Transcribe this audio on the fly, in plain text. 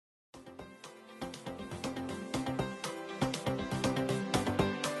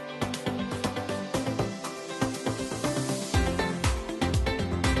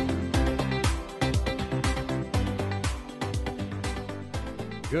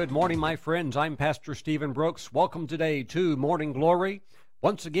Good morning, my friends. I'm Pastor Stephen Brooks. Welcome today to Morning Glory.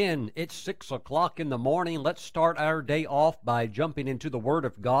 Once again, it's 6 o'clock in the morning. Let's start our day off by jumping into the Word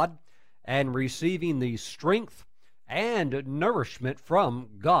of God and receiving the strength and nourishment from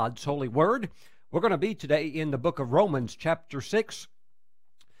God's holy Word. We're going to be today in the book of Romans, chapter 6,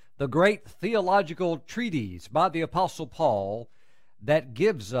 the great theological treatise by the Apostle Paul that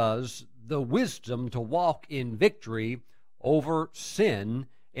gives us the wisdom to walk in victory over sin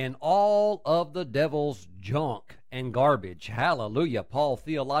and all of the devil's junk and garbage. Hallelujah. Paul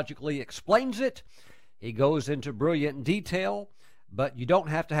theologically explains it. He goes into brilliant detail, but you don't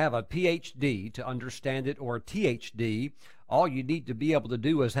have to have a PhD to understand it or a THD. All you need to be able to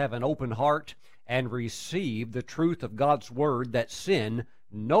do is have an open heart and receive the truth of God's Word that sin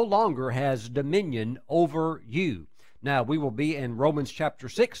no longer has dominion over you. Now, we will be in Romans chapter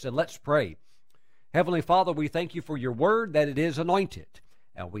 6, and let's pray. Heavenly Father, we thank you for your Word, that it is anointed.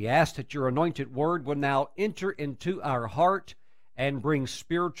 And we ask that your anointed Word will now enter into our heart and bring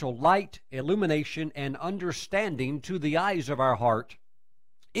spiritual light, illumination, and understanding to the eyes of our heart.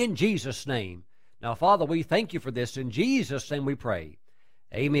 In Jesus' name. Now, Father, we thank you for this. In Jesus' name we pray.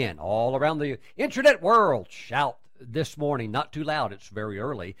 Amen. All around the internet world, shout this morning. Not too loud. It's very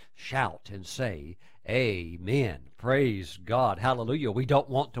early. Shout and say, Amen. Praise God. Hallelujah. We don't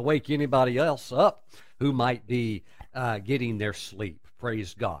want to wake anybody else up who might be getting their sleep.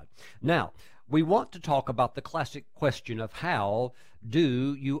 Praise God. Now, we want to talk about the classic question of how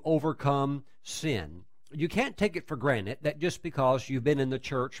do you overcome sin? You can't take it for granted that just because you've been in the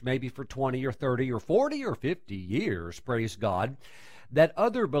church maybe for 20 or 30 or 40 or 50 years, praise God, that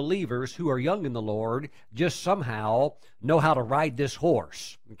other believers who are young in the Lord just somehow know how to ride this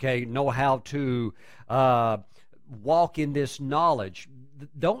horse, okay, know how to walk in this knowledge.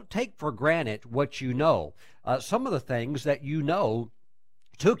 Don't take for granted what you know. Some of the things that you know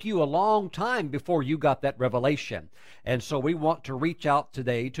took you a long time before you got that revelation. And so we want to reach out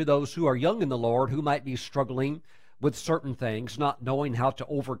today to those who are young in the Lord who might be struggling with certain things, not knowing how to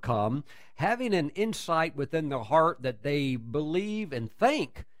overcome, having an insight within their heart that they believe and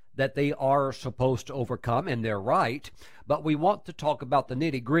think that they are supposed to overcome, and they're right. But we want to talk about the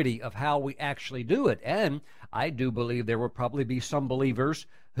nitty-gritty of how we actually do it. And I do believe there will probably be some believers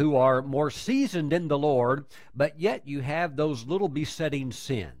who are more seasoned in the Lord, but yet you have those little besetting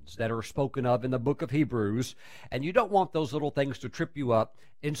sins that are spoken of in the book of Hebrews, and you don't want those little things to trip you up,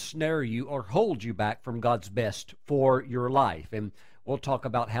 ensnare you, or hold you back from God's best for your life. And we'll talk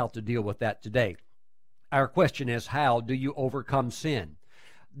about how to deal with that today. Our question is, how do you overcome sin?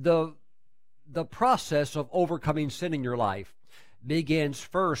 The process of overcoming sin in your life begins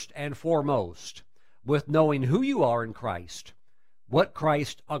first and foremost with knowing who you are in Christ, what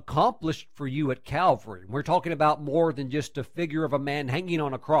Christ accomplished for you at Calvary. We're talking about more than just a figure of a man hanging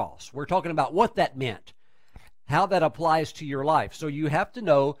on a cross. We're talking about what that meant, how that applies to your life. So you have to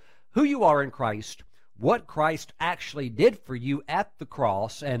know who you are in Christ, what Christ actually did for you at the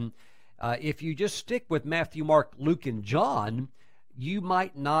cross. And if you just stick with Matthew, Mark, Luke, and John, you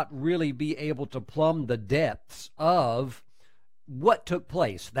might not really be able to plumb the depths of what took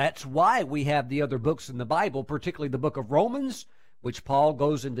place. That's why we have the other books in the Bible, particularly the book of Romans, which Paul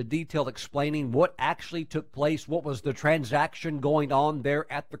goes into detail explaining what actually took place, what was the transaction going on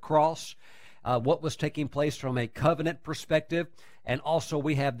there at the cross, what was taking place from a covenant perspective. And also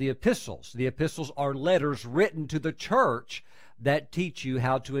we have the epistles. The epistles are letters written to the church that teach you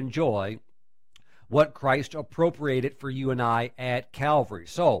how to enjoy what Christ appropriated for you and I at Calvary.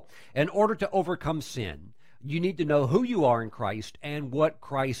 So, in order to overcome sin, you need to know who you are in Christ and what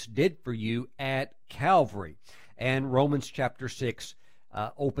Christ did for you at Calvary. And Romans chapter 6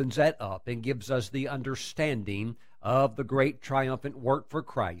 opens that up and gives us the understanding of the great triumphant work for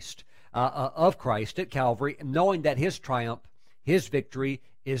Christ, of Christ at Calvary, knowing that his triumph, his victory,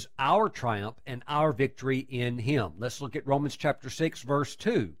 is our triumph and our victory in him. Let's look at Romans chapter 6, verse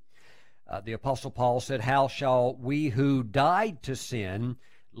 2. The Apostle Paul said, "How shall we who died to sin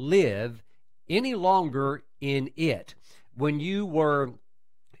live any longer in it?" When you were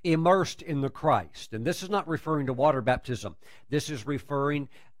immersed in the Christ, and this is not referring to water baptism. This is referring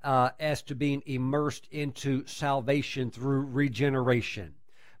as to being immersed into salvation through regeneration.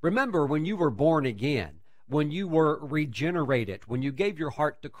 Remember, when you were born again, when you were regenerated, when you gave your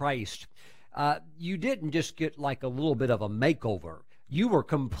heart to Christ, you didn't just get like a little bit of a makeover. You were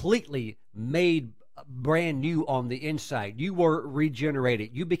completely made brand new on the inside. You were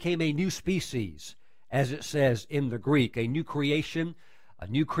regenerated. You became a new species, as it says in the Greek, a new creation, a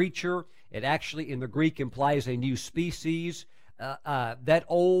new creature. It actually in the Greek implies a new species. That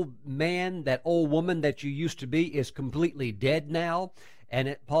old man, that old woman that you used to be is completely dead now,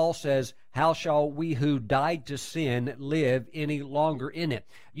 And Paul says, how shall we who died to sin live any longer in it?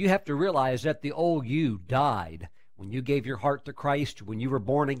 You have to realize that the old you died. When you gave your heart to Christ, when you were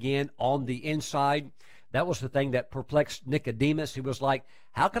born again on the inside, that was the thing that perplexed Nicodemus. He was like,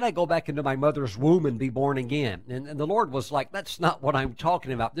 how can I go back into my mother's womb and be born again? And the Lord was like, that's not what I'm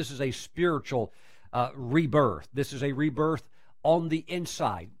talking about. This is a spiritual rebirth. This is a rebirth on the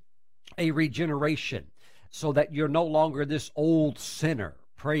inside, a regeneration, so that you're no longer this old sinner.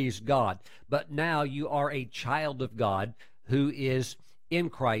 Praise God. But now you are a child of God who is in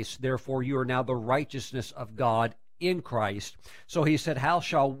Christ. Therefore, you are now the righteousness of God in Christ. So he said, how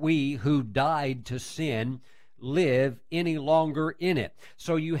shall we who died to sin live any longer in it?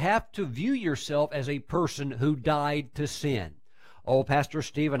 So you have to view yourself as a person who died to sin. Oh, Pastor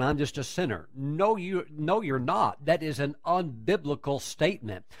Stephen, I'm just a sinner. No, you're not. That is an unbiblical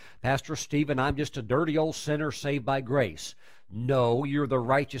statement. Pastor Stephen, I'm just a dirty old sinner saved by grace. No, you're the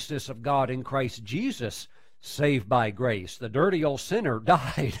righteousness of God in Christ Jesus, saved by grace. The dirty old sinner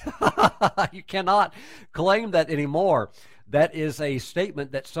died. You cannot claim that anymore. That is a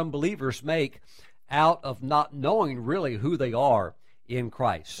statement that some believers make out of not knowing really who they are in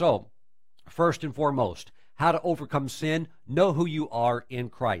Christ. So, first and foremost, how to overcome sin, know who you are in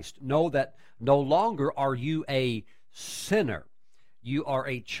Christ. Know that no longer are you a sinner. You are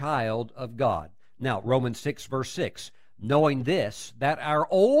a child of God. Now, Romans 6, verse 6, knowing this, that our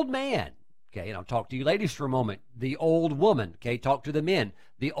old man, okay, and I'll talk to you ladies for a moment, the old woman, okay, talk to the men,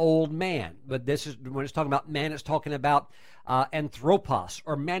 the old man. But this is, when it's talking about man, it's talking about anthropos,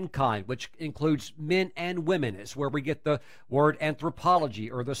 or mankind, which includes men and women. It's where we get the word anthropology,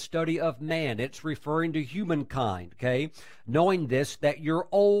 or the study of man. It's referring to humankind, okay? Knowing this, that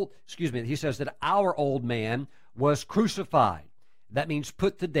he says that our old man was crucified. That means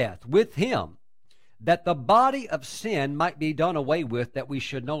put to death with him, that the body of sin might be done away with, that we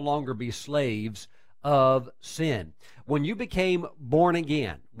should no longer be slaves of sin. When you became born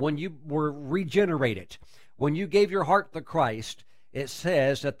again, when you were regenerated, when you gave your heart to Christ, it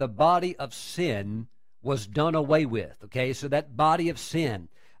says that the body of sin was done away with. Okay, so that body of sin,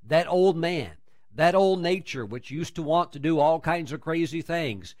 that old man, that old nature, which used to want to do all kinds of crazy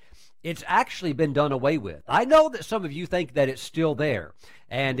things, it's actually been done away with. I know that some of you think that it's still there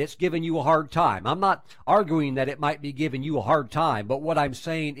and it's giving you a hard time. I'm not arguing that it might be giving you a hard time, but what I'm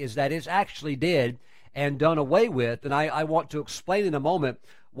saying is that it's actually dead and done away with. And I want to explain in a moment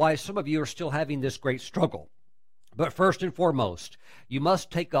why some of you are still having this great struggle. But first and foremost, you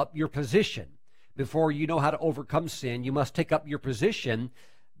must take up your position. Before you know how to overcome sin, you must take up your position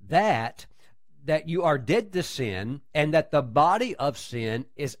that you are dead to sin, and that the body of sin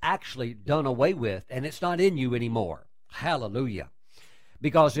is actually done away with, and it's not in you anymore. Hallelujah.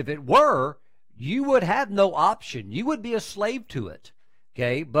 Because if it were, you would have no option. You would be a slave to it.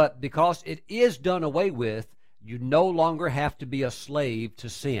 Okay? But because it is done away with, you no longer have to be a slave to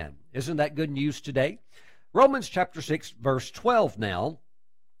sin. Isn't that good news today? Romans chapter 6, verse 12 now.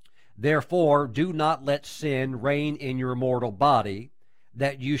 Therefore, do not let sin reign in your mortal body,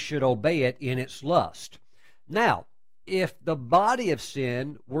 that you should obey it in its lust. Now, if the body of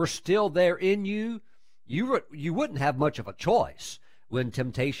sin were still there in you, you wouldn't have much of a choice. When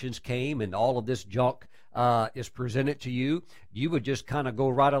temptations came and all of this junk is presented to you, you would just kind of go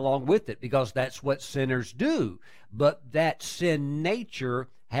right along with it, because that's what sinners do. But that sin nature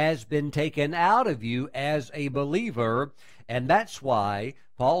has been taken out of you as a believer, and that's why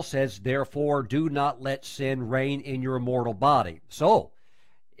Paul says, therefore, do not let sin reign in your mortal body. So,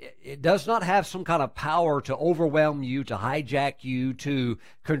 it does not have some kind of power to overwhelm you, to hijack you, to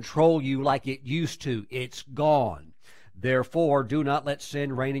control you like it used to. It's gone. Therefore, do not let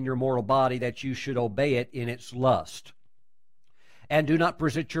sin reign in your mortal body, that you should obey it in its lust. And do not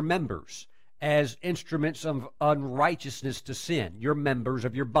present your members as instruments of unrighteousness to sin, your members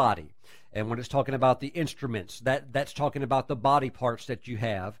of your body. And when it's talking about the instruments, that's talking about the body parts that you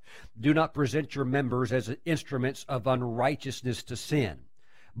have. Do not present your members as instruments of unrighteousness to sin,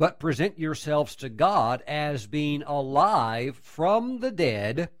 but present yourselves to God as being alive from the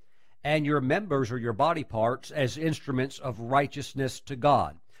dead, and your members or your body parts as instruments of righteousness to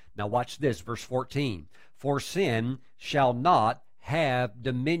God. Now watch this, verse 14. For sin shall not have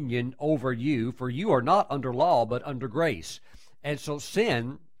dominion over you, for you are not under law, but under grace. And so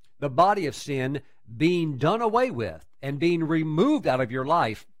sin, the body of sin, being done away with and being removed out of your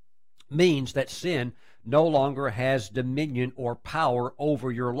life, means that sin no longer has dominion or power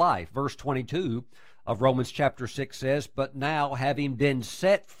over your life. Verse 22 of Romans chapter 6 says, but now, having been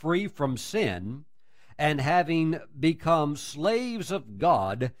set free from sin, and having become slaves of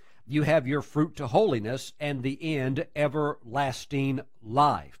God, you have your fruit to holiness, and the end, everlasting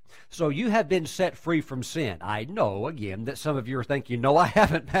life. So you have been set free from sin. I know, again, that some of you are thinking, no, I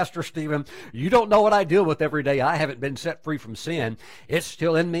haven't, Pastor Stephen. You don't know what I deal with every day. I haven't been set free from sin. It's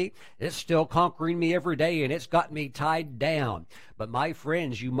still in me. It's still conquering me every day, and it's got me tied down. But my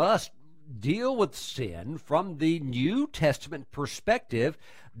friends, you must deal with sin from the New Testament perspective,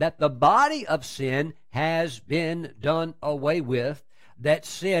 that the body of sin has been done away with, that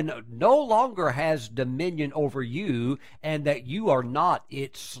sin no longer has dominion over you, and that you are not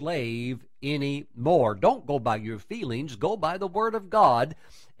its slave anymore. Don't go by your feelings, go by the Word of God,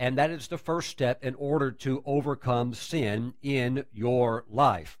 and that is the first step in order to overcome sin in your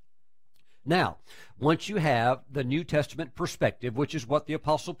life. Now, once you have the New Testament perspective, which is what the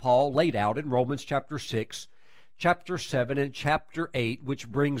Apostle Paul laid out in Romans chapter 6, chapter 7, and chapter 8, which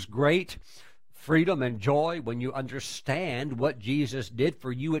brings great freedom and joy when you understand what Jesus did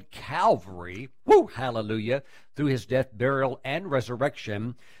for you at Calvary, woo, hallelujah, through his death, burial, and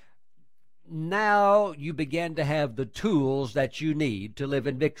resurrection. Now you begin to have the tools that you need to live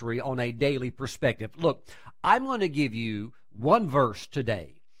in victory on a daily perspective. Look, I'm going to give you one verse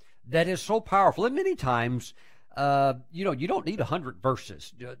today that is so powerful. And many times, you don't need 100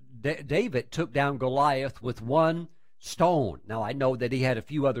 verses. David took down Goliath with one stone. Now, I know that he had a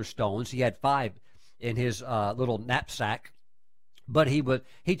few other stones. He had 5 in his little knapsack. But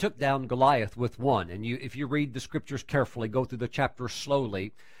he took down Goliath with one. And if you read the scriptures carefully, go through the chapters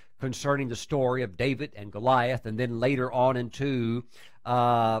slowly concerning the story of David and Goliath, and then later on into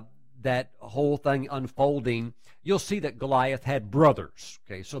that whole thing unfolding, you'll see that Goliath had brothers.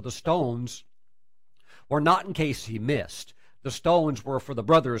 Okay, so the stones were not in case he missed. The stones were for the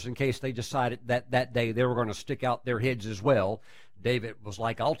brothers in case they decided that day they were going to stick out their heads as well. David was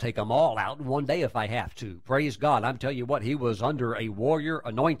like, I'll take them all out in one day if I have to. Praise God. I'm telling you what, he was under a warrior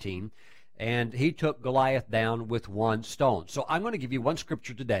anointing, and he took Goliath down with one stone. So I'm going to give you one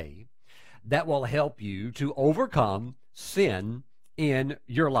scripture today that will help you to overcome sin in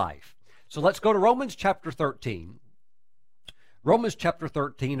your life. So let's go to Romans chapter 13. Romans chapter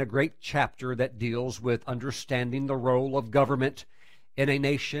 13, a great chapter that deals with understanding the role of government in a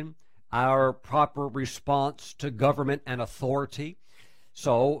nation, our proper response to government and authority.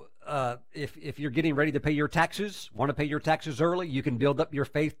 So if you're getting ready to pay your taxes, want to pay your taxes early, you can build up your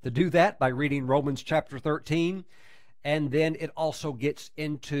faith to do that by reading Romans chapter 13. And then it also gets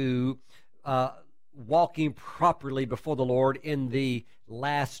into walking properly before the Lord in the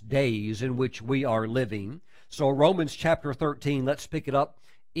last days in which we are living. So Romans chapter 13, let's pick it up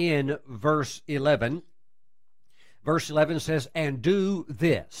in verse 11. Verse 11 says, and do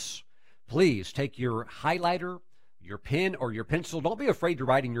this. Please take your highlighter, your pen, or your pencil. Don't be afraid to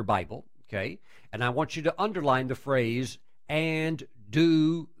write in your Bible, okay? And I want you to underline the phrase, and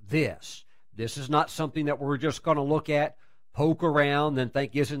do this. This is not something that we're just going to look at, poke around, and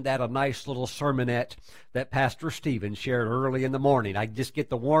think, isn't that a nice little sermonette that Pastor Stephen shared early in the morning? I just get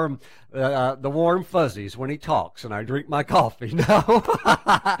the warm fuzzies when he talks, and I drink my coffee. No,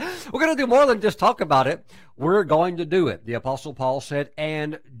 we're going to do more than just talk about it. We're going to do it. The Apostle Paul said,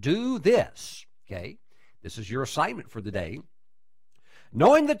 and do this. Okay, this is your assignment for the day.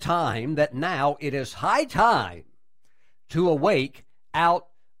 Knowing the time that now it is high time to awake out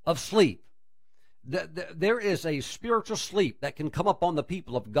of sleep. There is a spiritual sleep that can come upon the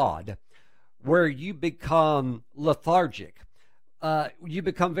people of God where you become lethargic. You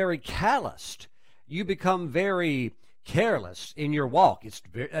become very calloused. You become very careless in your walk.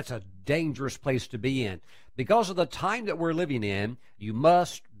 That's a dangerous place to be in. Because of the time that we're living in, you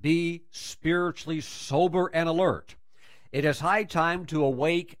must be spiritually sober and alert. It is high time to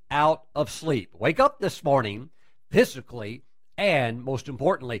awake out of sleep. Wake up this morning, physically, and most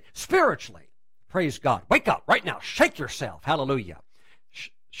importantly, spiritually. Praise God. Wake up right now. Shake yourself. Hallelujah.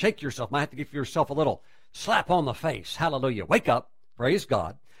 Shake yourself. Might have to give yourself a little slap on the face. Hallelujah. Wake up. Praise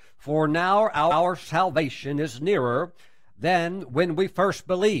God. For now our salvation is nearer than when we first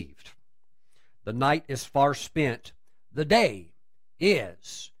believed. The night is far spent. The day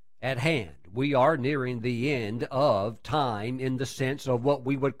is at hand. We are nearing the end of time in the sense of what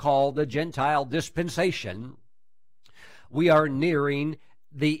we would call the Gentile dispensation. We are nearing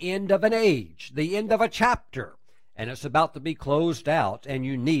the end of an age, the end of a chapter, and it's about to be closed out, and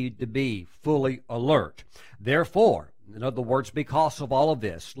you need to be fully alert. Therefore, in other words, because of all of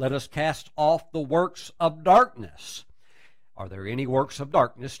this, let us cast off the works of darkness. Are there any works of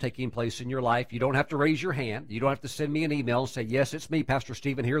darkness taking place in your life? You don't have to raise your hand. You don't have to send me an email and say, yes, it's me, Pastor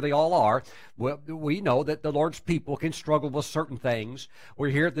Stephen. Here they all are. Well, we know that the Lord's people can struggle with certain things. We're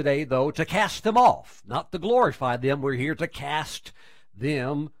here today, though, to cast them off, not to glorify them. We're here to cast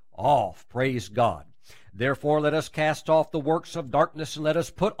them off. Praise God. Therefore, let us cast off the works of darkness and let us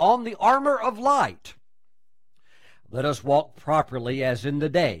put on the armor of light. Let us walk properly as in the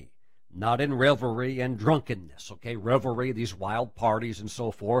day, not in revelry and drunkenness. Okay, revelry, these wild parties and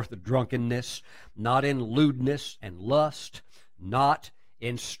so forth, the drunkenness, not in lewdness and lust, not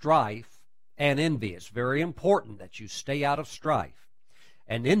in strife and envy. It's very important that you stay out of strife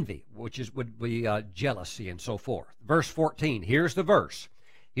and envy, which would be jealousy and so forth. Verse 14, here's the verse.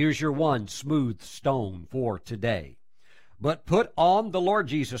 Here's your one smooth stone for today. But put on the Lord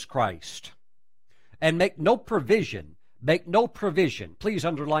Jesus Christ and make no provision. Make no provision. Please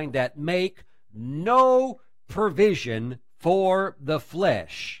underline that. Make no provision for the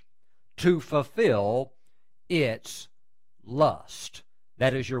flesh to fulfill its lust.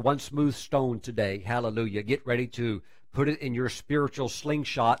 That is your one smooth stone today. Hallelujah. Get ready to put it in your spiritual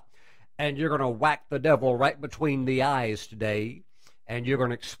slingshot, and you're going to whack the devil right between the eyes today, and you're going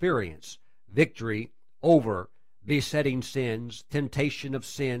to experience victory over besetting sins, temptation of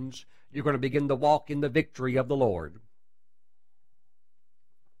sins. You're going to begin to walk in the victory of the Lord.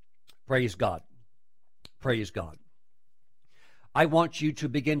 Praise God. Praise God. I want you to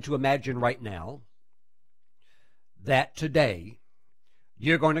begin to imagine right now that today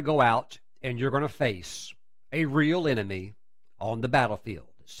you're going to go out and you're going to face a real enemy on the battlefield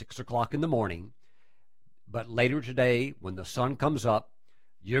at 6 o'clock in the morning. But later today, when the sun comes up,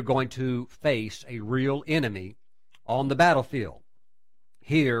 you're going to face a real enemy on the battlefield.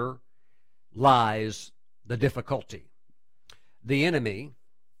 Here lies the difficulty. The enemy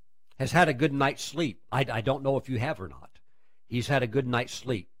has had a good night's sleep. I don't know if you have or not. He's had a good night's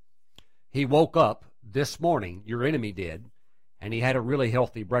sleep. He woke up this morning, your enemy did, and he had a really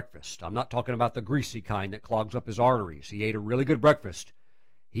healthy breakfast. I'm not talking about the greasy kind that clogs up his arteries. He ate a really good breakfast.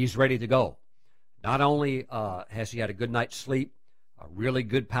 He's ready to go. Not only has he had a good night's sleep, a really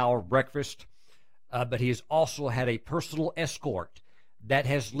good power breakfast, but he has also had a personal escort that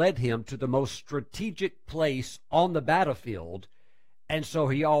has led him to the most strategic place on the battlefield, and so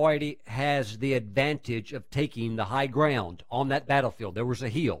he already has the advantage of taking the high ground on that battlefield. There was a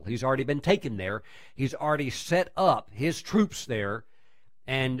hill. He's already been taken there. He's already set up his troops there,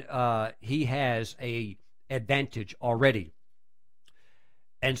 and he has a advantage already.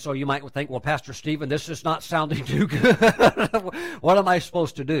 And so you might think, well, Pastor Stephen, this is not sounding too good. What am I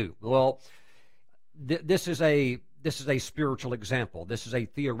supposed to do? Well, this is a spiritual example. This is a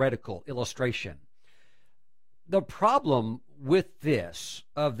theoretical illustration. The problem with this,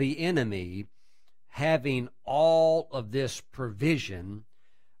 of the enemy having all of this provision,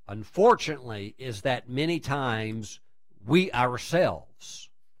 unfortunately, is that many times we ourselves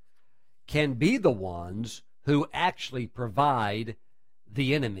can be the ones who actually provide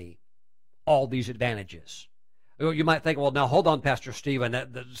the enemy all these advantages. You might think, well, now hold on, Pastor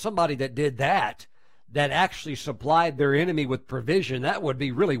Stephen, somebody that did that actually supplied their enemy with provision, that would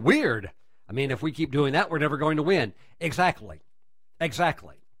be really weird. I mean, if we keep doing that, we're never going to win. Exactly.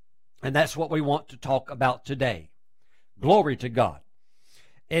 And that's what we want to talk about today. Glory to God.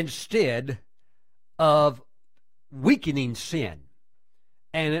 Instead of weakening sin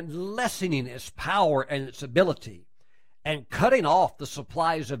and lessening its power and its ability and cutting off the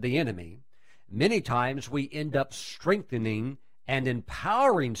supplies of the enemy, many times we end up strengthening and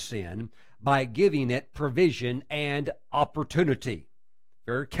empowering sin by giving it provision and opportunity.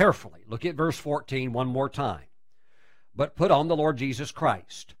 Very carefully. Look at verse 14 one more time. But put on the Lord Jesus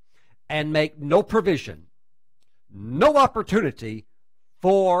Christ and make no provision, no opportunity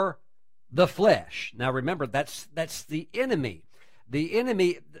for the flesh. Now remember, that's the enemy. The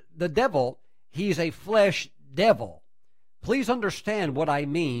enemy, the devil, he's a flesh devil. Please understand what I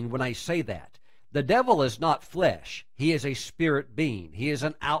mean when I say that. The devil is not flesh. He is a spirit being. He is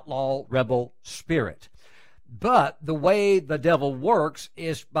an outlaw, rebel spirit. But the way the devil works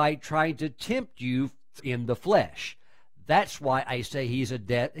is by trying to tempt you in the flesh. That's why I say he's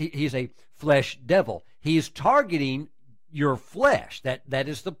a flesh devil. He's targeting your flesh. That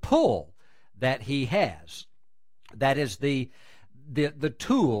is the pull that he has. That is the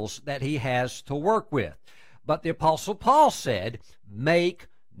tools that he has to work with. But the Apostle Paul said, make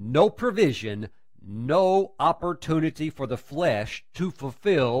no provision, no opportunity for the flesh to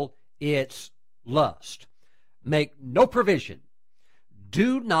fulfill its lust. Make no provision.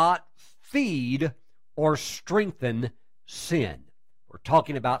 Do not feed or strengthen sin. We're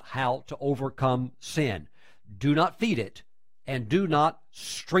talking about how to overcome sin. Do not feed it and do not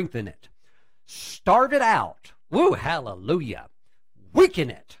strengthen it. Starve it out. Woo, hallelujah. Weaken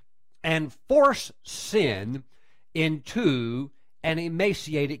it and force sin into an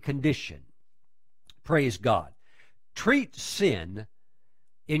emaciated condition. Praise God. Treat sin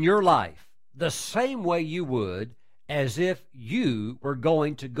in your life the same way you would as if you were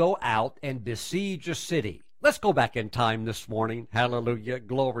going to go out and besiege a city. Let's go back in time this morning. Hallelujah.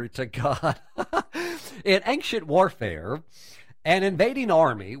 Glory to God. In ancient warfare, an invading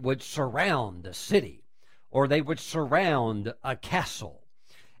army would surround a city, or they would surround a castle.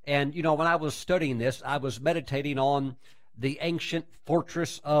 And, you know, when I was studying this, I was meditating on the ancient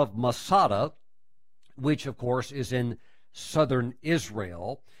fortress of Masada, which, of course, is in southern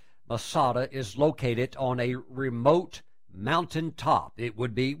Israel. Masada is located on a remote mountain top. It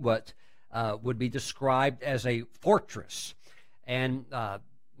would be what would be described as a fortress. And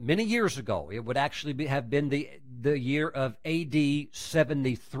many years ago, it would actually have been the year of AD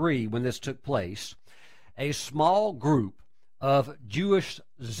 73 when this took place. A small group of Jewish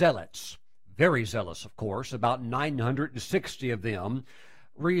zealots, very zealous, of course, about 960 of them,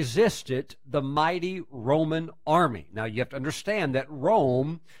 resisted the mighty Roman army. Now, you have to understand that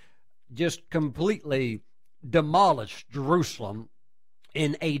Rome just completely demolished Jerusalem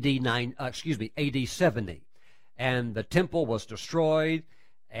in AD 70, and the temple was destroyed,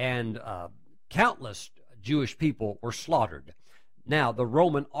 and countless Jewish people were slaughtered. Now, the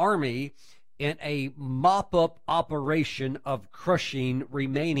Roman army, in a mop-up operation of crushing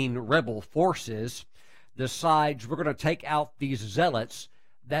remaining rebel forces, decides we're going to take out these zealots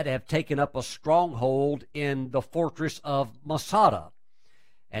that have taken up a stronghold in the fortress of Masada.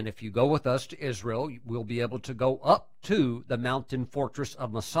 And if you go with us to Israel, we'll be able to go up to the mountain fortress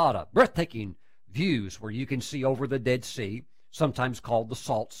of Masada. Breathtaking views where you can see over the Dead Sea, sometimes called the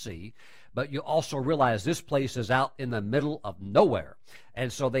Salt Sea. But you also realize this place is out in the middle of nowhere.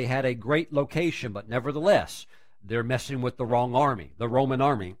 And so they had a great location, but nevertheless, they're messing with the wrong army, the Roman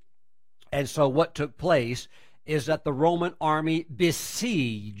army. And so what took place is that the Roman army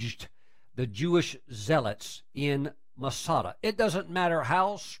besieged the Jewish zealots in Masada. It doesn't matter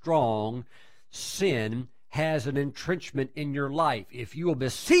how strong sin has an entrenchment in your life. If you will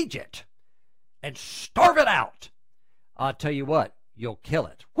besiege it and starve it out, I'll tell you what, you'll kill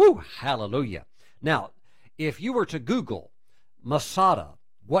it. Whew, hallelujah. Now, if you were to Google Masada,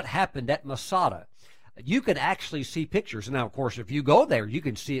 what happened at Masada, you can actually see pictures. Now, of course, if you go there, you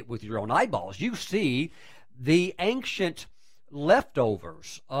can see it with your own eyeballs. You see the ancient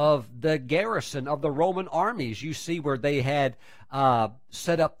leftovers of the garrison of the Roman armies. You see where they had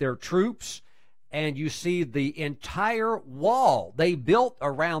set up their troops, and you see the entire wall they built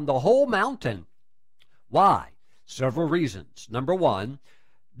around the whole mountain. Why? Several reasons. Number one,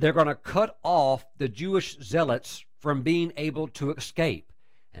 they're going to cut off the Jewish zealots from being able to escape.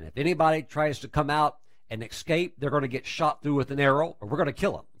 And if anybody tries to come out and escape, they're going to get shot through with an arrow, or we're going to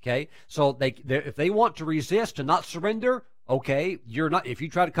kill them. Okay? So if they want to resist and not surrender, okay, you're not. If you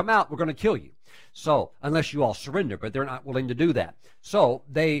try to come out, we're going to kill you. So unless you all surrender, but they're not willing to do that. So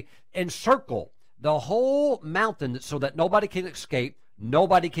they encircle the whole mountain so that nobody can escape,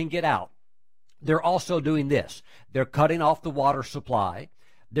 nobody can get out. They're also doing this. They're cutting off the water supply.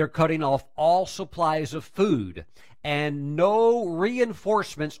 They're cutting off all supplies of food, and no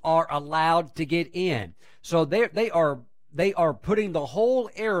reinforcements are allowed to get in. So they are putting the whole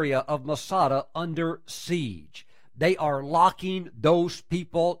area of Masada under siege. They are locking those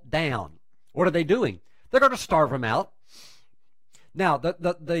people down. What are they doing? They're going to starve them out. Now,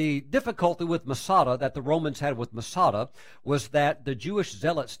 the difficulty with Masada that the Romans had with Masada was that the Jewish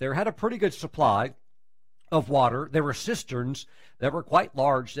zealots there had a pretty good supply of water. There were cisterns that were quite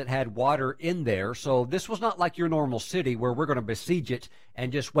large that had water in there. So this was not like your normal city where we're going to besiege it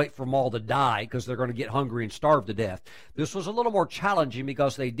and just wait for them all to die because they're going to get hungry and starve to death. This was a little more challenging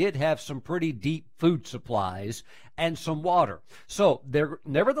because they did have some pretty deep food supplies and some water. So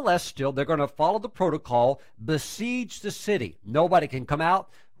nevertheless, still, they're going to follow the protocol, besiege the city. Nobody can come out.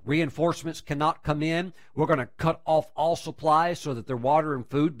 Reinforcements cannot come in. We're going to cut off all supplies so that their water and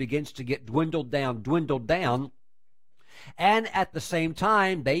food begins to get dwindled down. And at the same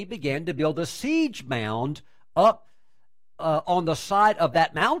time, they began to build a siege mound up on the side of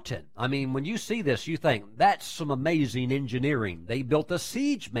that mountain. I mean, when you see this, you think, that's some amazing engineering. They built a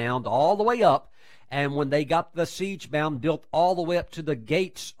siege mound all the way up, and when they got the siege mound built all the way up to the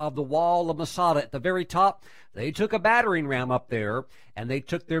gates of the wall of Masada at the very top, they took a battering ram up there, and they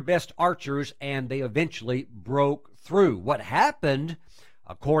took their best archers, and they eventually broke through. What happened,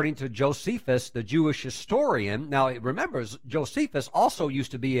 according to Josephus, the Jewish historian, now remember, Josephus also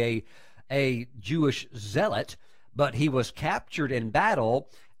used to be a Jewish zealot, but he was captured in battle,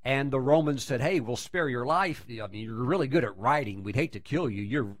 and the Romans said, hey, we'll spare your life. I mean, you're really good at writing. We'd hate to kill you.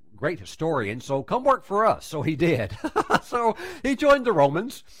 You're a great historian, so come work for us. So he did. So he joined the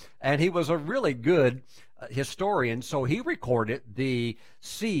Romans, and he was a really good historian, so he recorded the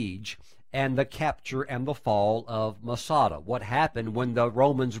siege and the capture and the fall of Masada. What happened when the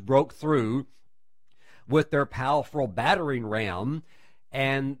Romans broke through with their powerful battering ram,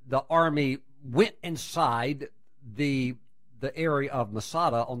 and the army went inside the area of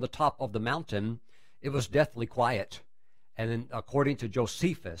Masada on the top of the mountain. It was deathly quiet. And then, according to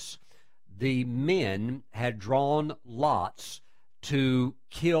Josephus, the men had drawn lots to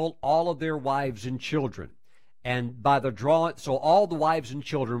kill all of their wives and children. And by the draw, so all the wives and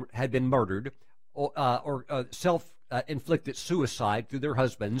children had been murdered or self-inflicted suicide through their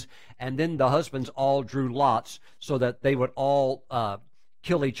husbands, and then the husbands all drew lots so that they would all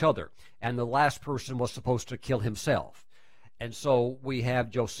kill each other, and the last person was supposed to kill himself. And so we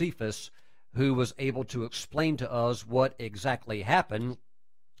have Josephus, who was able to explain to us what exactly happened.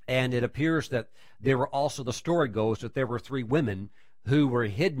 And it appears that there were also, the story goes, that there were 3 women who were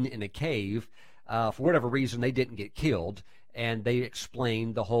hidden in a cave. For whatever reason, they didn't get killed, and they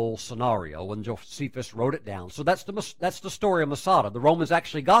explained the whole scenario when Josephus wrote it down. So that's the story of Masada. The Romans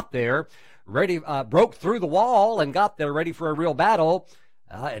actually got there, ready, broke through the wall and got there ready for a real battle,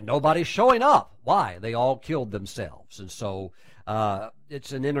 and nobody's showing up. Why? They all killed themselves. And so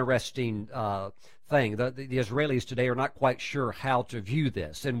it's an interesting thing. The Israelis today are not quite sure how to view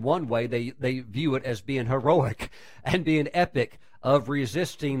this. In one way, they view it as being heroic and being epic of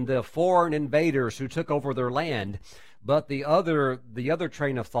resisting the foreign invaders who took over their land. But the other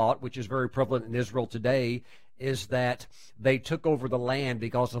train of thought, which is very prevalent in Israel today, is that they took over the land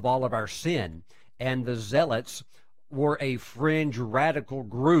because of all of our sin. And the Zealots were a fringe radical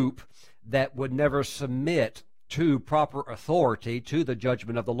group that would never submit to proper authority, to the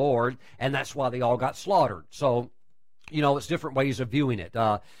judgment of the Lord, and that's why they all got slaughtered. So, it's different ways of viewing it.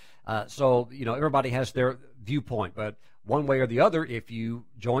 So, everybody has their viewpoint, but one way or the other, if you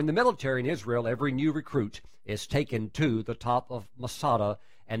join the military in Israel, every new recruit is taken to the top of Masada,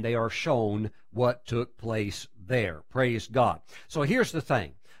 and they are shown what took place there. Praise God. So here's the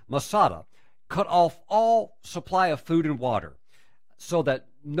thing. Masada cut off all supply of food and water so that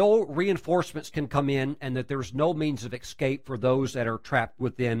no reinforcements can come in, and that there's no means of escape for those that are trapped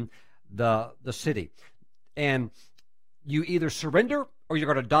within the city. And you either surrender or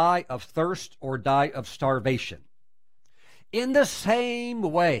you're going to die of thirst or die of starvation. In the same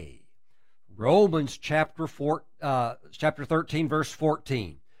way, Romans chapter 13, verse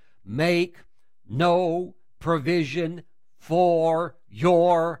 14, make no provision for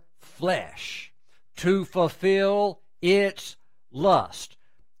your flesh to fulfill its lust.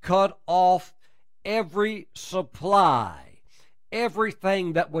 Cut off every supply,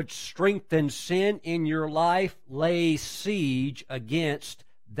 everything that would strengthen sin in your life. Lay siege against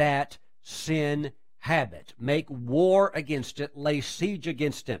that sin habit. Make war against it. Lay siege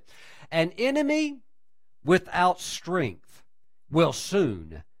against it. An enemy without strength will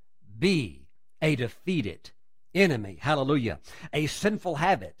soon be a defeated enemy. Hallelujah. A sinful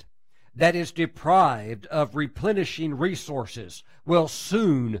habit that is deprived of replenishing resources will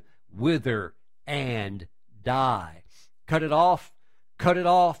soon wither and die. Cut it off, cut it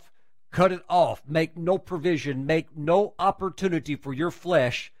off, cut it off. Make no provision, make no opportunity for your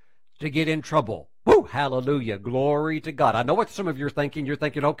flesh to get in trouble. Woo! Hallelujah. Glory to God. I know what some of you are thinking. You're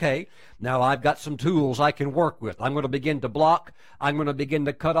thinking, okay, now I've got some tools I can work with. I'm going to begin to block. I'm going to begin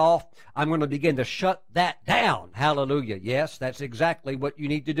to cut off. I'm going to begin to shut that down. Hallelujah. Yes, that's exactly what you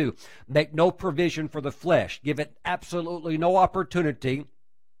need to do. Make no provision for the flesh. Give it absolutely no opportunity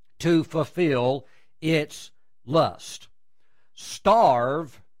to fulfill its lust.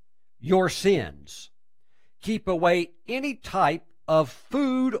 Starve your sins. Keep away any type of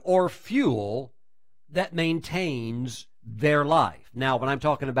food or fuel that maintains their life. Now, when I'm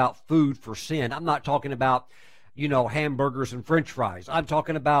talking about food for sin, I'm not talking about, hamburgers and French fries. I'm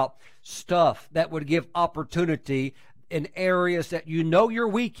talking about stuff that would give opportunity in areas that you're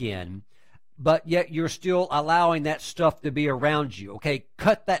weak in, but yet you're still allowing that stuff to be around you. Okay,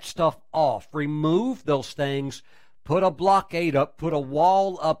 cut that stuff off. Remove those things. Put a blockade up. Put a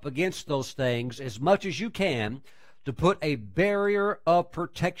wall up against those things as much as you can, to put a barrier of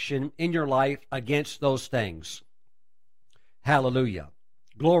protection in your life against those things. Hallelujah.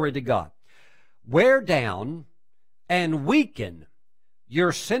 Glory to God. Wear down and weaken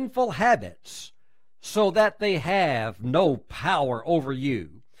your sinful habits so that they have no power over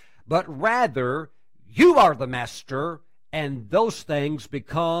you, but rather you are the master and those things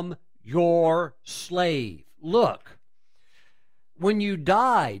become your slave. Look, when you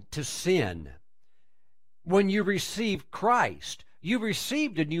died to sin, when you received Christ, you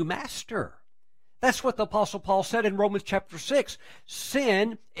received a new master. That's what the Apostle Paul said in Romans chapter 6.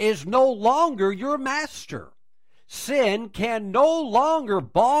 Sin is no longer your master. Sin can no longer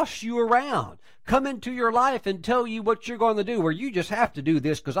boss you around, come into your life and tell you what you're going to do, or you just have to do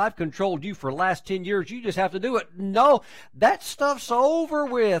this because I've controlled you for the last 10 years. You just have to do it. No, that stuff's over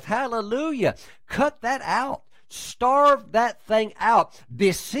with. Hallelujah. Cut that out. Starve that thing out.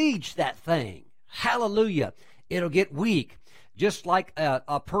 Besiege that thing. Hallelujah. It'll get weak. Just like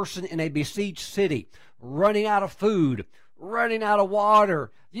a person in a besieged city, running out of food, running out of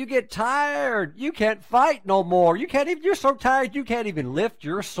water. You get tired. You can't fight no more. You're so tired you can't even lift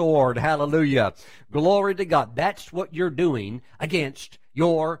your sword. Hallelujah. Glory to God. That's what you're doing against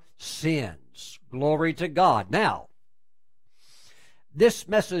your sins. Glory to God. Now, this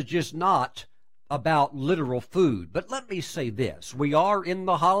message is not about literal food, but let me say this. We are in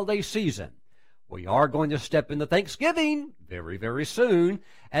the holiday season. We are going to step into Thanksgiving very, very soon.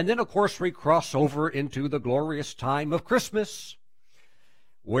 And then, of course, we cross over into the glorious time of Christmas,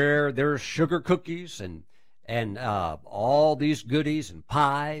 where there's sugar cookies and all these goodies and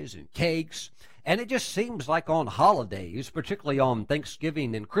pies and cakes. And it just seems like on holidays, particularly on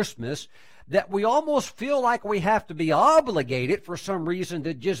Thanksgiving and Christmas, that we almost feel like we have to be obligated for some reason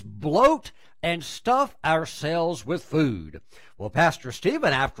to just bloat and stuff ourselves with food. Well, Pastor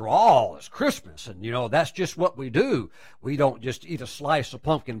Stephen, after all, it's Christmas, and that's just what we do. We don't just eat a slice of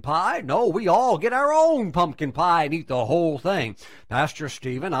pumpkin pie. No, we all get our own pumpkin pie and eat the whole thing. Pastor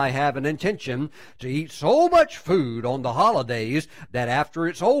Stephen, I have an intention to eat so much food on the holidays that after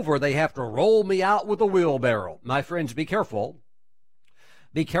it's over, they have to roll me out with a wheelbarrow. My friends, be careful.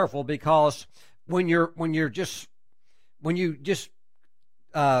 Be careful, because when you just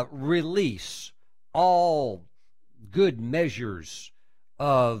release all good measures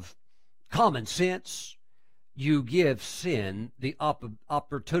of common sense, you give sin the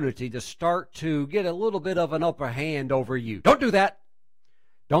opportunity to start to get a little bit of an upper hand over you. Don't do that.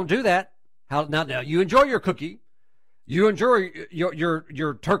 Don't do that. Now you enjoy your cookie. You enjoy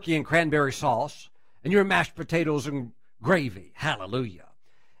your turkey and cranberry sauce and your mashed potatoes and gravy. Hallelujah.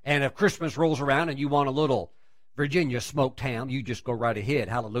 And if Christmas rolls around and you want a little Virginia smoked ham, you just go right ahead.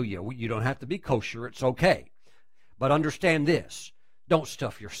 Hallelujah. You don't have to be kosher. It's okay. But understand this. Don't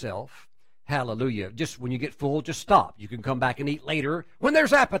stuff yourself. Hallelujah. Just when you get full, just stop. You can come back and eat later when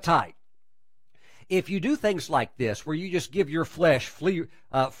there's appetite. If you do things like this, where you just give your flesh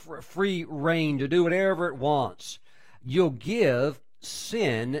free rein to do whatever it wants, you'll give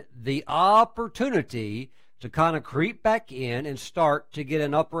sin the opportunity to kind of creep back in and start to get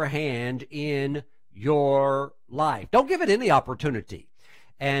an upper hand in your life. Don't give it any opportunity.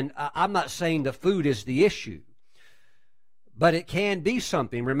 And I'm not saying the food is the issue, but it can be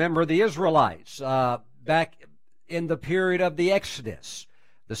something. Remember the Israelites back in the period of the Exodus,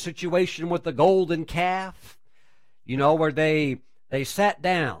 the situation with the golden calf, where they sat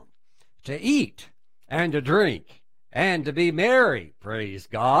down to eat and to drink and to be merry, praise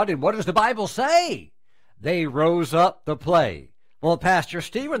God. And what does the Bible say? They rose up to play. Well, Pastor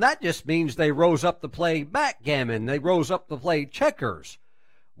Stephen, that just means they rose up to play backgammon. They rose up to play checkers.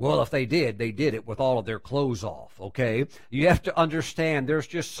 Well, if they did it with all of their clothes off, okay? You have to understand there's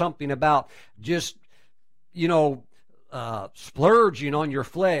just something about just, splurging on your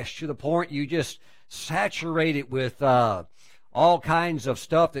flesh to the point you just saturate it with all kinds of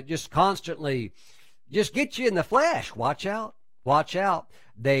stuff that just constantly just get you in the flesh. Watch out. Watch out.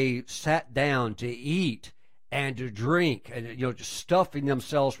 They sat down to eat and to drink and, just stuffing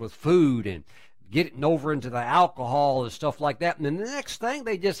themselves with food and getting over into the alcohol and stuff like that. And then the next thing,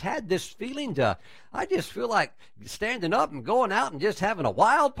 they just had this feeling I just feel like standing up and going out and just having a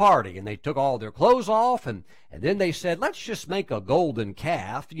wild party. And they took all their clothes off and then they said, let's just make a golden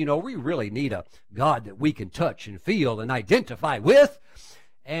calf. We really need a God that we can touch and feel and identify with.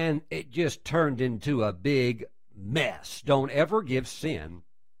 And it just turned into a big mess. Don't ever give sin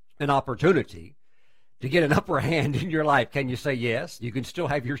an opportunity to get an upper hand in your life. Can you say yes? You can still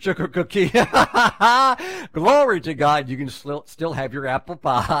have your sugar cookie. Glory to God. You can still have your apple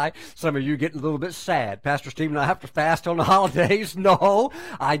pie. Some of you get a little bit sad. Pastor Stephen, I have to fast on the holidays. No,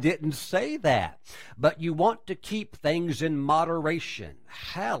 I didn't say that. But you want to keep things in moderation.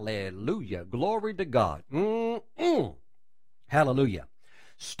 Hallelujah. Glory to God. Hallelujah.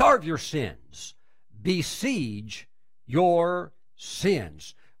 Starve your sins. Besiege your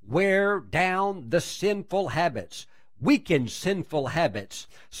sins. Wear down the sinful habits. Weaken sinful habits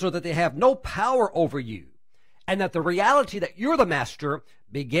so that they have no power over you. And that the reality that you're the master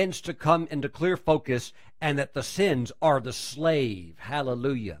begins to come into clear focus and that the sins are the slave.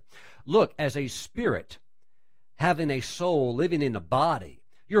 Hallelujah. Look, as a spirit having a soul living in a body,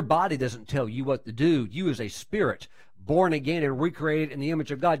 Your body doesn't tell you what to do. You as a spirit, born again and recreated in the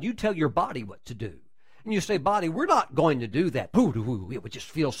image of God, you tell your body what to do. And you say, body, we're not going to do that. It would just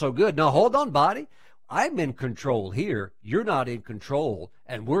feel so good. Now, hold on, body. I'm in control here. You're not in control,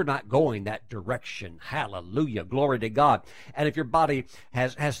 and we're not going that direction. Hallelujah. Glory to God. And if your body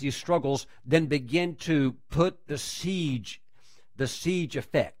has these struggles, then begin to put the siege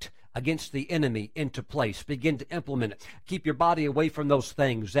effect against the enemy into place. Begin to implement it. Keep your body away from those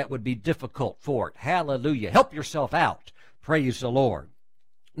things that would be difficult for it. Hallelujah. Help yourself out. Praise the Lord.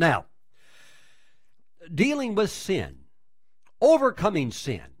 Now, dealing with sin, overcoming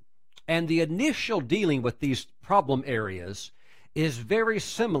sin, and the initial dealing with these problem areas is very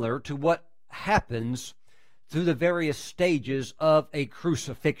similar to what happens through the various stages of a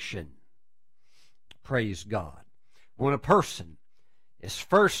crucifixion. Praise God. When a person is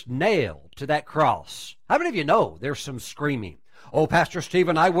first nailed to that cross, how many of you know there's some screaming? Oh, Pastor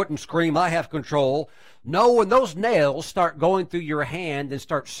Stephen, I wouldn't scream. I have control. No, when those nails start going through your hand and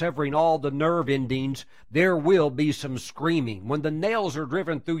start severing all the nerve endings, there will be some screaming. When the nails are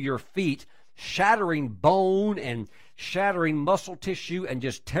driven through your feet, shattering bone and shattering muscle tissue and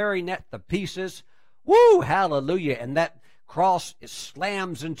just tearing that to pieces, woo, hallelujah. And that cross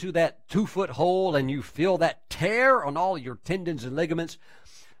slams into that 2-foot hole and you feel that tear on all your tendons and ligaments.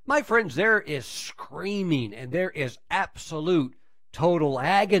 My friends, there is screaming and there is absolute total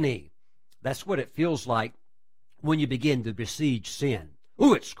agony. That's what it feels like when you begin to besiege sin.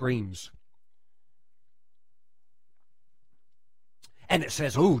 Ooh, it screams. And it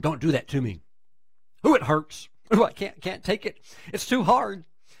says, ooh, don't do that to me. Ooh, it hurts. Ooh, I can't take it. It's too hard.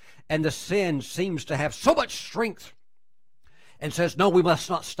 And the sin seems to have so much strength and says, no, we must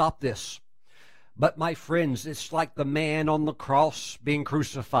not stop this. But my friends, it's like the man on the cross being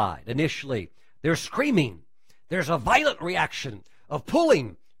crucified. Initially, they're screaming. There's a violent reaction of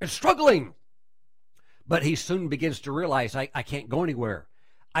pulling and struggling. But he soon begins to realize, I can't go anywhere.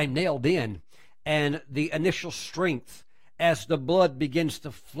 I'm nailed in. And the initial strength, as the blood begins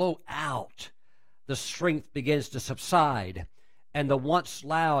to flow out, the strength begins to subside. And the once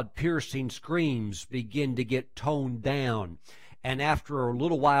loud, piercing screams begin to get toned down. And after a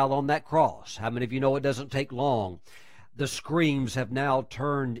little while on that cross, how many of you know it doesn't take long, the screams have now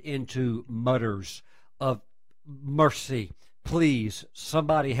turned into mutters of mercy. Please,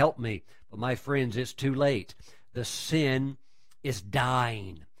 somebody help me. But my friends, it's too late. The sin is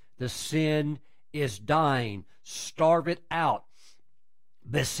dying. The sin is dying. Starve it out.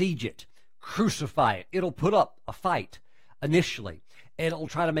 Besiege it. Crucify it. It'll put up a fight initially. It'll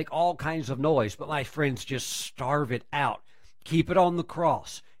try to make all kinds of noise. But my friends, just starve it out. Keep it on the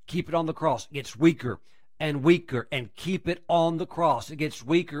cross. Keep it on the cross. It gets weaker and weaker, and keep it on the cross. It gets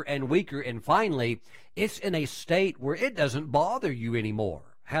weaker and weaker, and finally, it's in a state where it doesn't bother you anymore.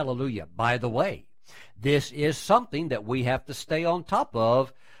 Hallelujah. By the way, this is something that we have to stay on top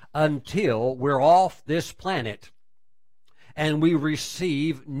of until we're off this planet and we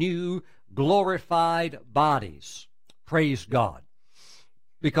receive new glorified bodies. Praise God.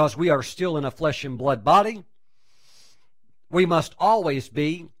 Because we are still in a flesh and blood body, we must always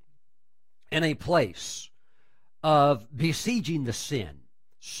be in a place of besieging the sin,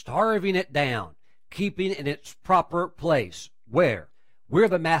 starving it down, keeping it in its proper place. Where? We're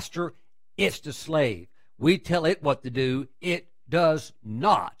the master, it's the slave. We tell it what to do. It does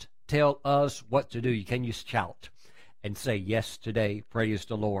not tell us what to do. Can you shout and say yes today? Praise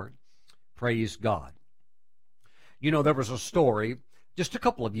the Lord. Praise God. You know, there was a story just a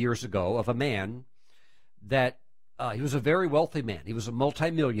couple of years ago of a man that he was a very wealthy man. He was a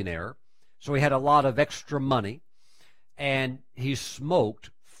multimillionaire, so he had a lot of extra money, and he smoked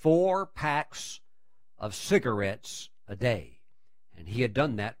 4 packs of cigarettes a day. And he had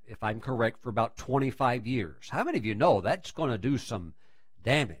done that, if I'm correct, for about 25 years. How many of you know that's going to do some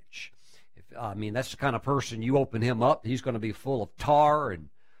damage? That's the kind of person, you open him up, he's going to be full of tar and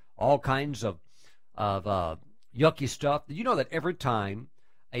all kinds of yucky stuff. Did you know that every time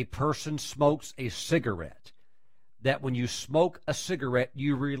a person smokes a cigarette, that when you smoke a cigarette,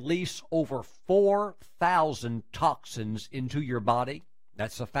 you release over 4,000 toxins into your body?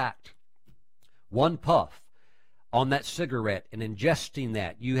 That's a fact. One puff on that cigarette and ingesting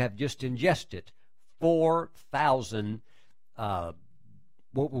that, you have just ingested 4,000 what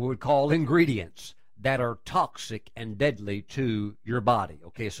we would call ingredients that are toxic and deadly to your body.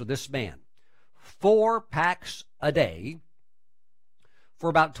 Okay, so this man, 4 packs a day for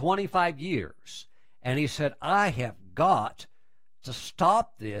about 25 years. And he said, I have got to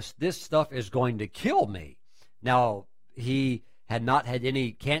stop this. This stuff is going to kill me. Now, he had not had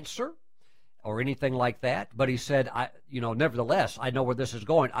any cancer. or anything like that. But he said, nevertheless, I know where this is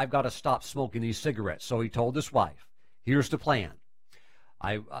going. I've got to stop smoking these cigarettes. So he told his wife, here's the plan.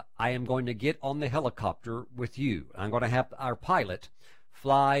 I am going to get on the helicopter with you. I'm going to have our pilot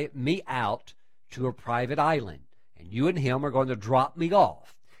fly me out to a private island, and you and him are going to drop me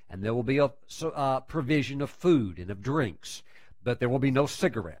off, and there will be a provision of food and of drinks, but there will be no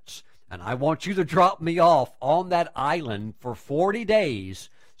cigarettes. And I want you to drop me off on that island for 40 days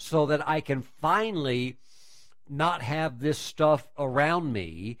so that I can finally not have this stuff around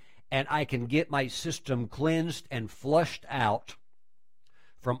me, and I can get my system cleansed and flushed out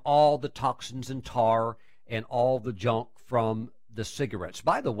from all the toxins and tar and all the junk from the cigarettes.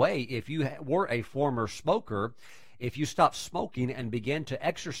 By the way, if you were a former smoker, if you stop smoking and begin to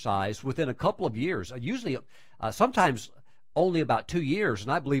exercise within a couple of years, usually sometimes only about 2 years,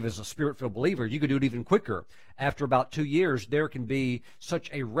 and I believe as a Spirit-filled believer, you could do it even quicker. After about 2 years, there can be such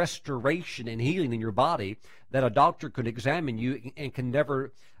a restoration and healing in your body that a doctor could examine you and can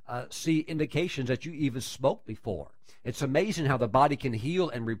never see indications that you even smoked before. It's amazing how the body can heal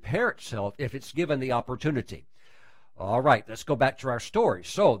and repair itself if it's given the opportunity. All right, let's go back to our story.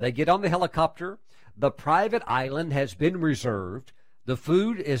 So they get on the helicopter. The private island has been reserved. The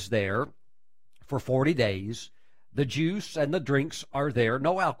food is there for 40 days. The juice and the drinks are there.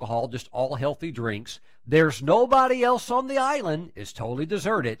 No alcohol, just all healthy drinks. There's nobody else on the island. It's totally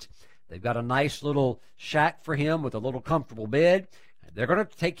deserted. They've got a nice little shack for him with a little comfortable bed. They're going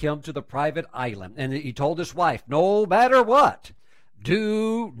to take him to the private island. And he told his wife, no matter what,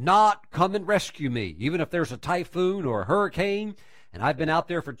 do not come and rescue me. Even if there's a typhoon or a hurricane, and I've been out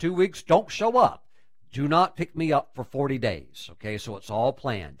there for 2 weeks, don't show up. Do not pick me up for 40 days. Okay, so it's all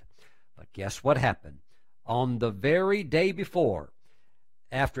planned. But guess what happened? On the very day before,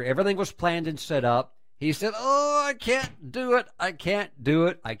 after everything was planned and set up, he said, oh, I can't do it. I can't do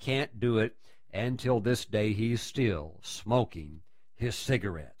it. I can't do it. Until this day, he's still smoking his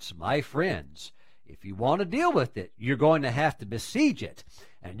cigarettes. My friends, if you want to deal with it, you're going to have to besiege it.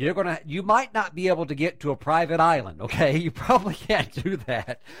 And you might not be able to get to a private island, okay? You probably can't do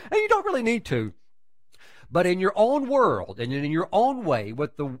that. And you don't really need to. But in your own world and in your own way,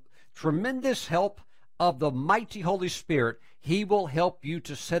 with the tremendous help of the mighty Holy Spirit, he will help you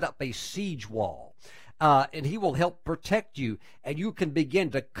to set up a siege wall. And he will help protect you, and you can begin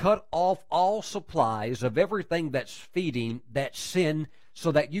to cut off all supplies of everything that's feeding that sin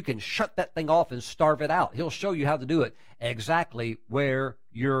so that you can shut that thing off and starve it out. He'll show you how to do it exactly where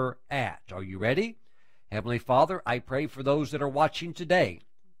you're at. Are you ready? Heavenly Father, I pray for those that are watching today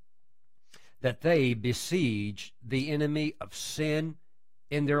that they besiege the enemy of sin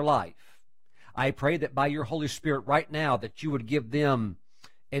in their life. I pray that by your Holy Spirit right now that you would give them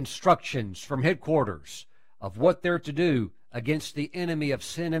instructions from headquarters of what they're to do against the enemy of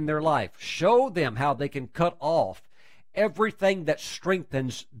sin in their life. Show them how they can cut off everything that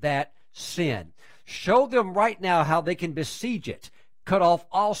strengthens that sin. Show them right now how they can besiege it, cut off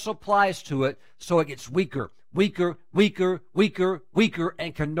all supplies to it so it gets weaker, weaker, weaker, weaker, weaker,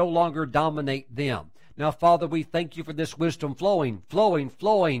 and can no longer dominate them. Now, Father, we thank you for this wisdom flowing, flowing,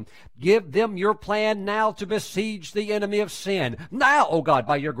 flowing. Give them your plan now to besiege the enemy of sin. Now, oh God,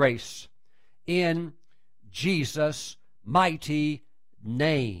 by your grace, in Jesus' mighty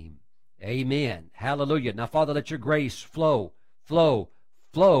name. Amen. Hallelujah. Now, Father, let your grace flow, flow,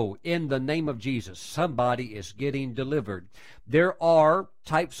 flow in the name of Jesus. Somebody is getting delivered. There are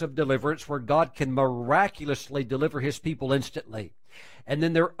types of deliverance where God can miraculously deliver his people instantly. And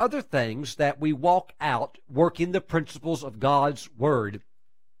then there are other things that we walk out working the principles of God's Word.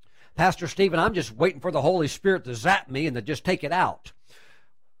 Pastor Stephen, I'm just waiting for the Holy Spirit to zap me and to just take it out.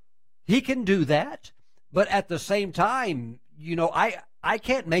 He can do that, but at the same time, I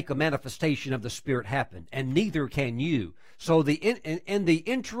can't make a manifestation of the Spirit happen, and neither can you. So in the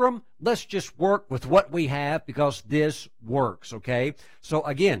interim, let's just work with what we have because this works, okay? So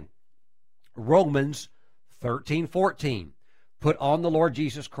again, Romans 13:14. Put on the Lord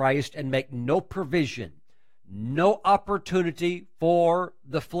Jesus Christ and make no provision, no opportunity for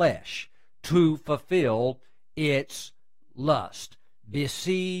the flesh to fulfill its lust.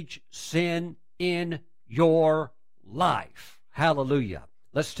 Besiege sin in your life. Hallelujah.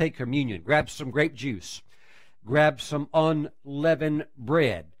 Let's take communion. Grab some grape juice. Grab some unleavened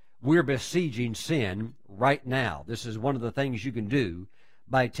bread. We're besieging sin right now. This is one of the things you can do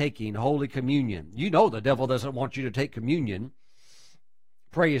by taking Holy Communion. You know the devil doesn't want you to take communion.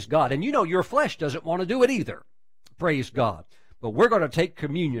 Praise God. And you know your flesh doesn't want to do it either. Praise God. But we're going to take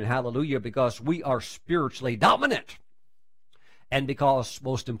communion, hallelujah, because we are spiritually dominant. And because,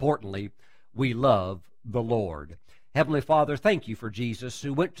 most importantly, we love the Lord. Heavenly Father, thank you for Jesus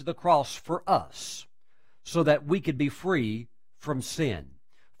who went to the cross for us so that we could be free from sin.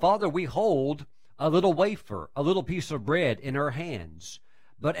 Father, we hold a little wafer, a little piece of bread in our hands.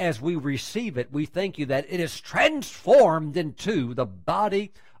 But as we receive it, we thank you that it is transformed into the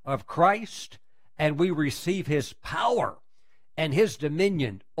body of Christ, and we receive his power and his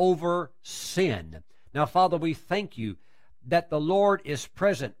dominion over sin. Now, Father, we thank you that the Lord is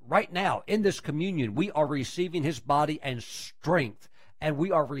present right now in this communion. We are receiving his body and strength, and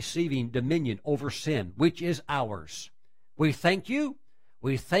we are receiving dominion over sin, which is ours. We thank you.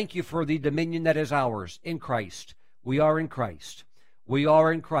 We thank you for the dominion that is ours in Christ. We are in Christ. We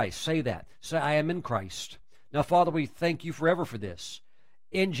are in Christ. Say that. Say, I am in Christ. Now, Father, we thank you forever for this.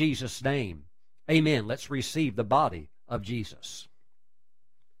 In Jesus' name, amen. Let's receive the body of Jesus.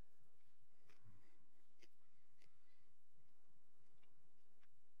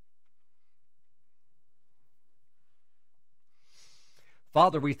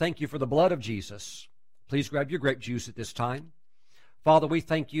 Father, we thank you for the blood of Jesus. Please grab your grape juice at this time. Father, we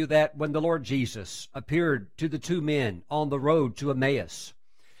thank you that when the Lord Jesus appeared to the two men on the road to Emmaus,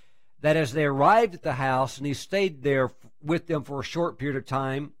 that as they arrived at the house and he stayed there with them for a short period of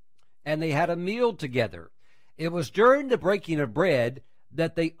time, and they had a meal together, it was during the breaking of bread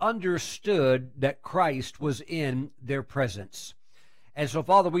that they understood that Christ was in their presence. And so,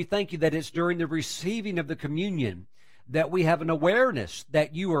 Father, we thank you that it's during the receiving of the communion that we have an awareness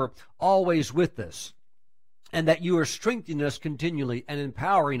that you are always with us and that you are strengthening us continually and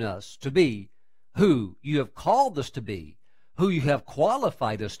empowering us to be who you have called us to be, who you have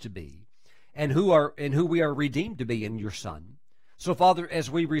qualified us to be, and who we are redeemed to be in your Son. So, Father,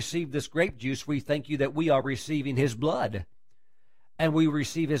 as we receive this grape juice, we thank you that we are receiving his blood, and we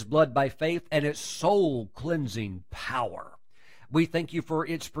receive his blood by faith and its soul-cleansing power. We thank you for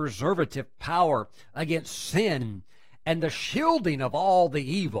its preservative power against sin and the shielding of all the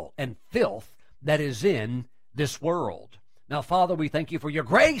evil and filth that is in this world. Now, Father, we thank you for your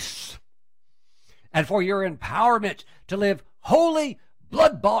grace and for your empowerment to live holy,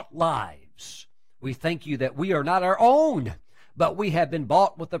 blood-bought lives. We thank you that we are not our own, but we have been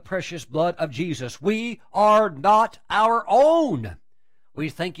bought with the precious blood of Jesus. We are not our own. We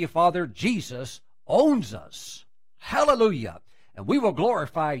thank you, Father, Jesus owns us. Hallelujah. And we will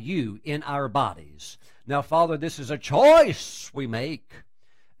glorify you in our bodies. Now, Father, this is a choice we make,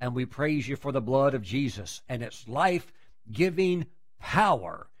 and we praise you for the blood of Jesus and its life-giving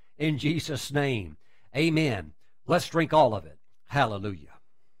power in Jesus' name. Amen. Let's drink all of it. Hallelujah.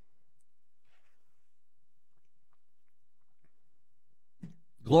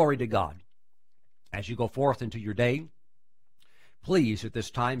 Glory to God. As you go forth into your day, please at this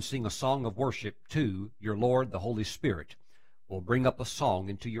time sing a song of worship to your Lord. The Holy Spirit will bring up a song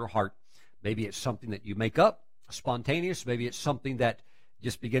into your heart. Maybe it's something that you make up, spontaneous. Maybe it's something that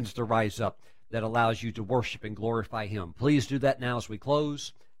just begins to rise up that allows you to worship and glorify him. Please do that now as we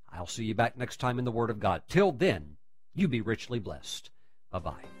close. I'll see you back next time in the Word of God. Till then, you be richly blessed.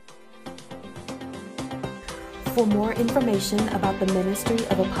 Bye-bye. For more information about the ministry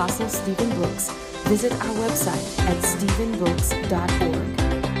of Apostle Stephen Brooks, visit our website at stephenbrooks.org.